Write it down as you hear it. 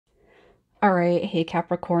All right, hey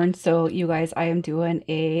Capricorn. So, you guys, I am doing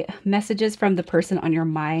a messages from the person on your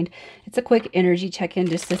mind. It's a quick energy check-in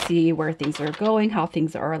just to see where things are going, how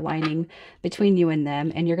things are aligning between you and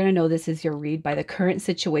them. And you're going to know this is your read by the current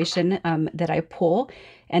situation that I pull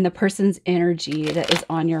and the person's energy that is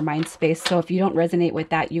on your mind space. So, if you don't resonate with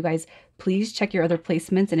that, you guys, please check your other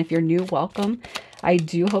placements. And if you're new, welcome. I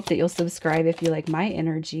do hope that you'll subscribe if you like my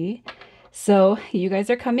energy. So, you guys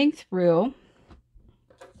are coming through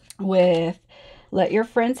with let your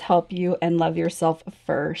friends help you and love yourself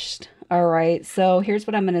first. All right. So here's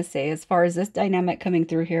what I'm going to say as far as this dynamic coming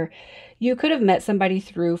through here. You could have met somebody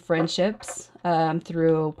through friendships,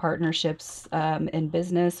 through partnerships, in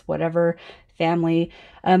business, whatever, family.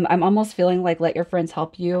 I'm almost feeling like let your friends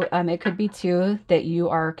help you. It could be too that you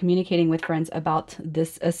are communicating with friends about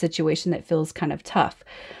this a situation that feels kind of tough.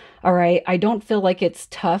 All right. I don't feel like it's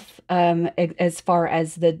tough as far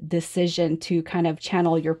as the decision to kind of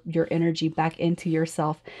channel your energy back into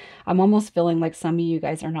yourself. I'm almost feeling like some of you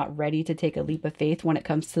guys are not ready to take a leap of faith when it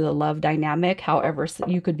comes to the love dynamic. However,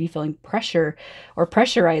 you could be feeling pressure or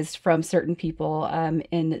pressurized from certain people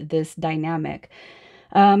in this dynamic.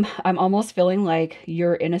 I'm almost feeling like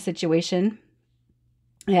you're in a situation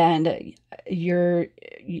and you're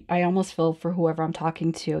I almost feel for whoever I'm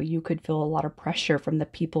talking to, you could feel a lot of pressure from the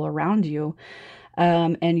people around you.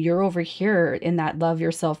 And you're over here in that love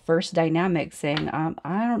yourself first dynamic saying,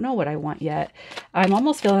 I don't know what I want yet. I'm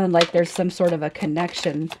almost feeling like there's some sort of a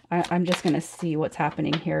connection. I'm just going to see what's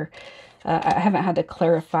happening here. I haven't had to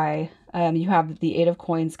clarify. You have the Eight of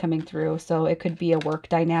Coins coming through, so it could be a work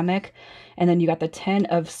dynamic. And then you got the Ten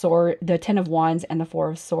of Wands and the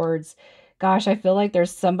Four of Swords. Gosh, I feel like there's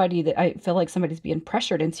somebody that I feel like somebody's being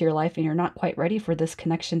pressured into your life and you're not quite ready for this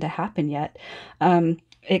connection to happen yet.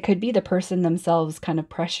 It could be the person themselves kind of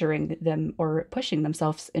pressuring them or pushing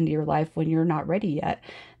themselves into your life when you're not ready yet.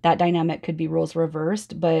 That dynamic could be roles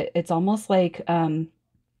reversed, but it's almost like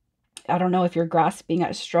I don't know if you're grasping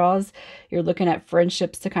at straws, you're looking at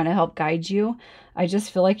friendships to kind of help guide you. I just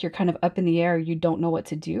feel like you're kind of up in the air. You don't know what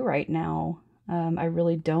to do right now. I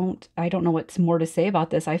really don't. I don't know what's more to say about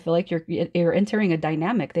this. I feel like you're entering a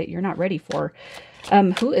dynamic that you're not ready for.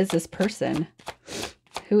 Who is this person?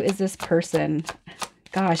 Who is this person?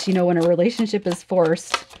 Gosh, you know, when a relationship is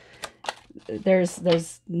forced,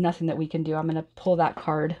 there's nothing that we can do. I'm going to pull that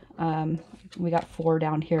card. We got four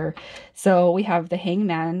down here. So we have the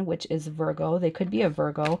Hangman, which is Virgo. They could be a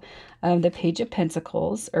Virgo. The Page of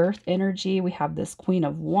Pentacles, Earth energy. We have this Queen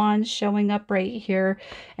of Wands showing up right here.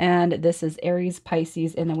 And this is Aries,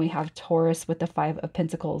 Pisces. And then we have Taurus with the Five of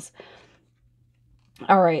Pentacles.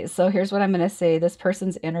 All right, so here's what I'm going to say. This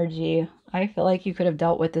person's energy, I feel like you could have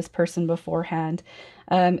dealt with this person beforehand.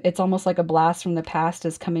 It's almost like a blast from the past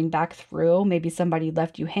is coming back through. Maybe somebody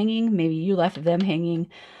left you hanging. Maybe you left them hanging.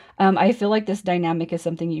 I feel like this dynamic is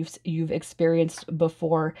something you've experienced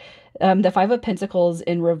before. The Five of Pentacles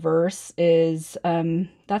in reverse is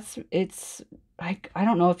it's I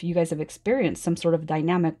don't know if you guys have experienced some sort of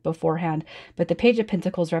dynamic beforehand, but the Page of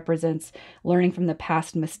Pentacles represents learning from the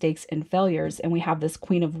past mistakes and failures. And we have this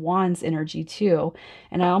Queen of Wands energy too.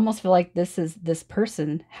 And I almost feel like this is this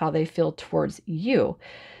person, how they feel towards you.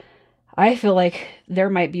 I feel like there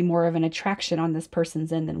might be more of an attraction on this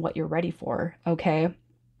person's end than what you're ready for. Okay.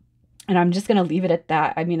 And I'm just going to leave it at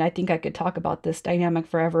that. I mean, I think I could talk about this dynamic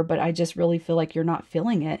forever, but I just really feel like you're not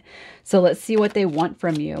feeling it. So let's see what they want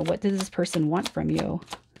from you. What does this person want from you?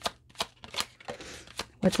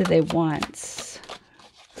 What do they want?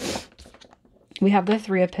 We have the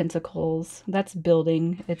Three of Pentacles. That's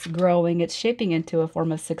building. It's growing. It's shaping into a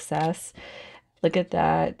form of success. Look at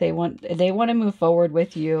that. They want to move forward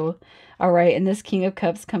with you. All right. And this King of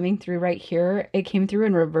Cups coming through right here, it came through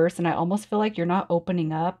in reverse. And I almost feel like you're not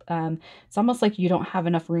opening up. It's almost like you don't have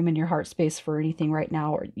enough room in your heart space for anything right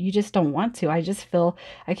now, or you just don't want to. I just feel,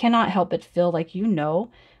 I cannot help but feel like,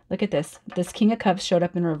 look at this. This King of Cups showed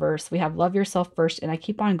up in reverse. We have love yourself first. And I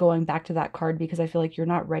keep on going back to that card because I feel like you're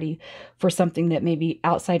not ready for something that maybe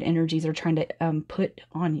outside energies are trying to put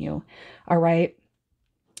on you. All right.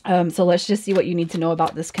 So let's just see what you need to know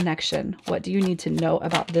about this connection. What do you need to know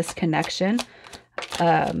about this connection?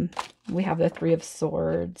 We have the Three of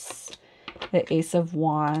Swords, the Ace of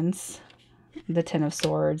Wands, the Ten of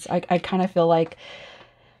Swords. I kind of feel like,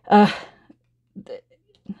 uh,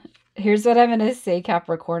 here's what I'm going to say,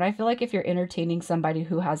 Capricorn. I feel like if you're entertaining somebody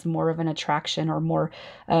who has more of an attraction or more,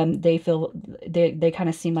 they kind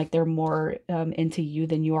of seem like they're more into you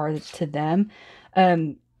than you are to them.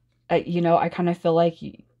 I kind of feel like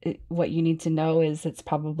what you need to know is it's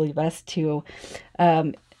probably best to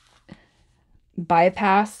um,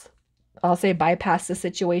 bypass, I'll say bypass the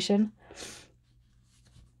situation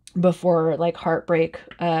before like heartbreak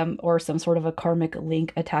or some sort of a karmic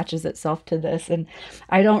link attaches itself to this. And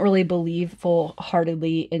I don't really believe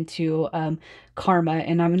full-heartedly into karma,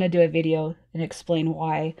 and I'm going to do a video and explain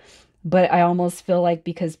why. But I almost feel like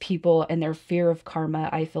because people and their fear of karma,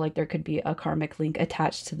 I feel like there could be a karmic link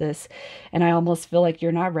attached to this. And I almost feel like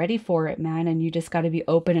you're not ready for it, man. And you just got to be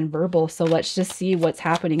open and verbal. So let's just see what's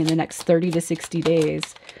happening in the next 30 to 60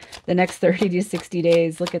 days. The next 30 to 60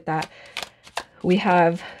 days. Look at that. We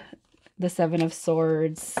have the Seven of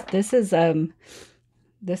Swords. This is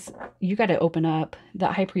this, you got to open up. The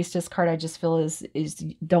High Priestess card, I just feel is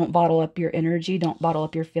don't bottle up your energy, don't bottle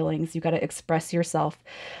up your feelings. You got to express yourself.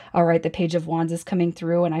 All right, the Page of Wands is coming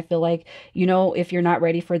through, and I feel like, you know, if you're not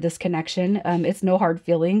ready for this connection, it's no hard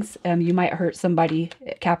feelings. You might hurt somebody,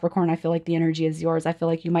 Capricorn. I feel like the energy is yours. I feel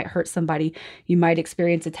like you might hurt somebody. You might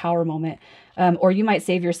experience a tower moment. Or you might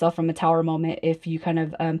save yourself from a tower moment if you kind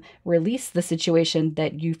of release the situation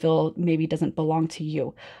that you feel maybe doesn't belong to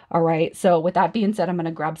you. All right. So with that being said, I'm going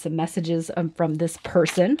to grab some messages from this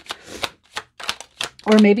person.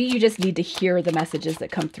 Or maybe you just need to hear the messages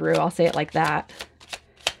that come through. I'll say it like that.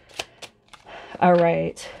 All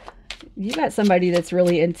right. You got somebody that's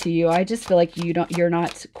really into you. I just feel like you're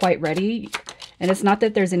not quite ready. And it's not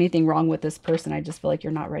that there's anything wrong with this person. I just feel like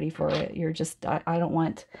you're not ready for it. You're just, I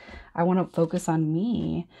want to focus on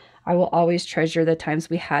me. I will always treasure the times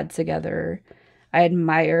we had together. I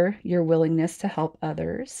admire your willingness to help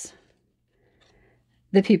others.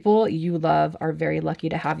 The people you love are very lucky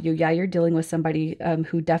to have you. Yeah, you're dealing with somebody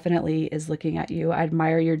who definitely is looking at you. I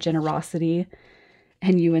admire your generosity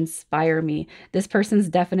and you inspire me. This person's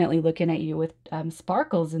definitely looking at you with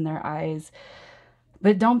sparkles in their eyes.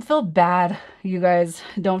 But don't feel bad, you guys.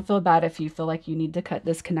 Don't feel bad if you feel like you need to cut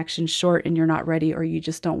this connection short and you're not ready or you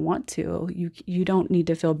just don't want to. You don't need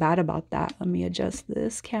to feel bad about that. Let me adjust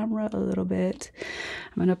this camera a little bit.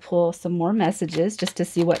 I'm going to pull some more messages just to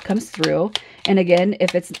see what comes through. And again,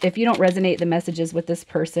 if you don't resonate the messages with this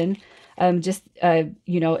person,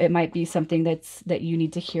 you know, it might be something that you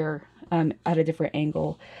need to hear at a different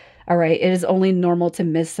angle. All right. It is only normal to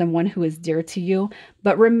miss someone who is dear to you,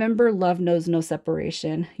 but remember, love knows no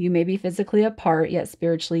separation. You may be physically apart, yet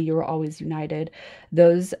spiritually you are always united.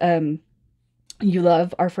 Those you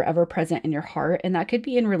love are forever present in your heart, and that could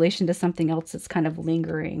be in relation to something else that's kind of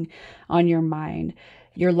lingering on your mind.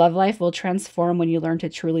 Your love life will transform when you learn to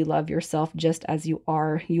truly love yourself just as you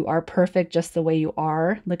are. You are perfect just the way you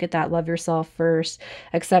are. Look at that. Love yourself first.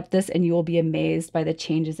 Accept this and you will be amazed by the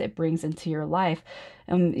changes it brings into your life.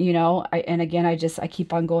 You know, I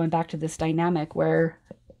keep on going back to this dynamic where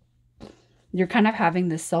you're kind of having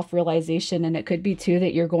this self-realization, and it could be too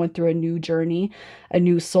that you're going through a new journey, a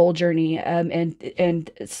new soul journey,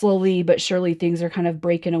 and slowly but surely things are kind of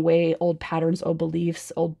breaking away, old patterns, old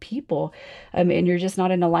beliefs, old people, and you're just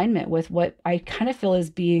not in alignment with what I kind of feel is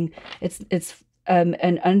being it's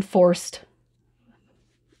an unforced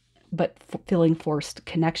but feeling forced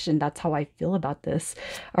connection. That's how I feel about this.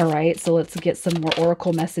 All right, so let's get some more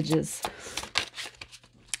oracle messages.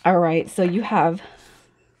 All right, so you have,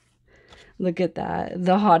 look at that.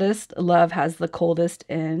 The hottest love has the coldest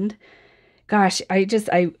end. Gosh,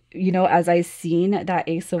 you know, as I seen that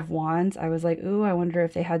Ace of Wands, I was like, ooh, I wonder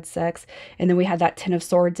if they had sex. And then we had that Ten of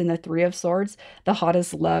Swords and the Three of Swords. The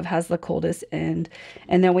hottest love has the coldest end.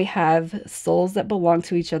 And then we have souls that belong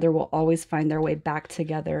to each other will always find their way back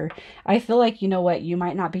together. I feel like, you know what, you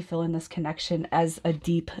might not be feeling this connection as a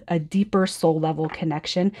deeper soul level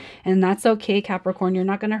connection. And that's okay, Capricorn. You're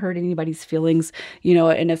not going to hurt anybody's feelings, you know,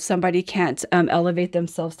 and if somebody can't elevate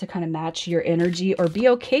themselves to kind of match your energy or be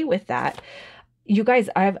okay with that, you guys,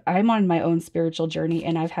 I'm on my own spiritual journey,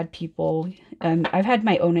 and I've had people, I've had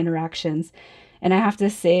my own interactions, and I have to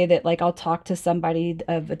say that, like, I'll talk to somebody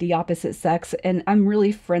of the opposite sex and I'm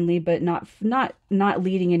really friendly, but not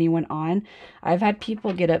leading anyone on. I've had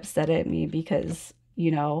people get upset at me because, you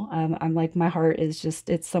know, I'm like, my heart is just,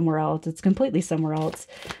 it's somewhere else. It's completely somewhere else.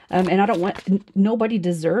 And I don't want, nobody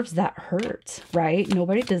deserves that hurt, right?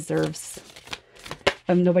 Nobody deserves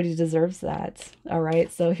that. All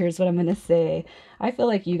right. So here's what I'm going to say. I feel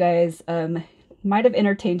like you guys might have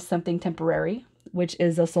entertained something temporary, which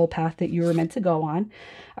is a soul path that you were meant to go on.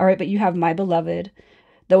 All right. But you have my beloved.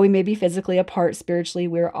 Though we may be physically apart, spiritually,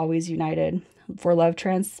 we're always united. For love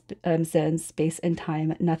transcends space and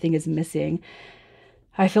time. Nothing is missing.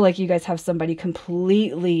 I feel like you guys have somebody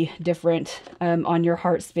completely different on your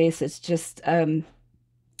heart space. It's just to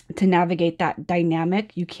navigate that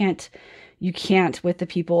dynamic. You can't with the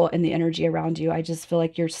people and the energy around you. I just feel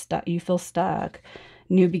like you're stuck. You feel stuck.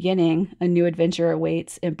 New beginning, a new adventure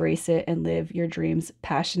awaits. Embrace it and live your dreams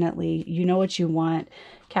passionately. You know what you want.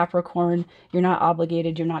 Capricorn. You're not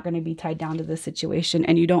obligated. You're not going to be tied down to this situation,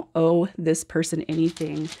 and you don't owe this person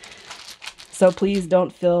anything. So please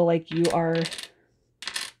don't feel like you are,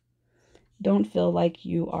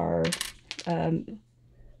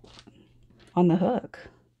 on the hook.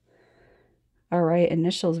 All right,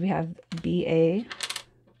 initials, we have BA,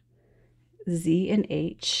 Z and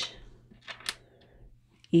H,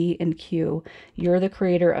 E and Q. You're the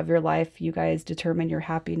creator of your life. You guys determine your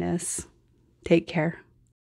happiness. Take care.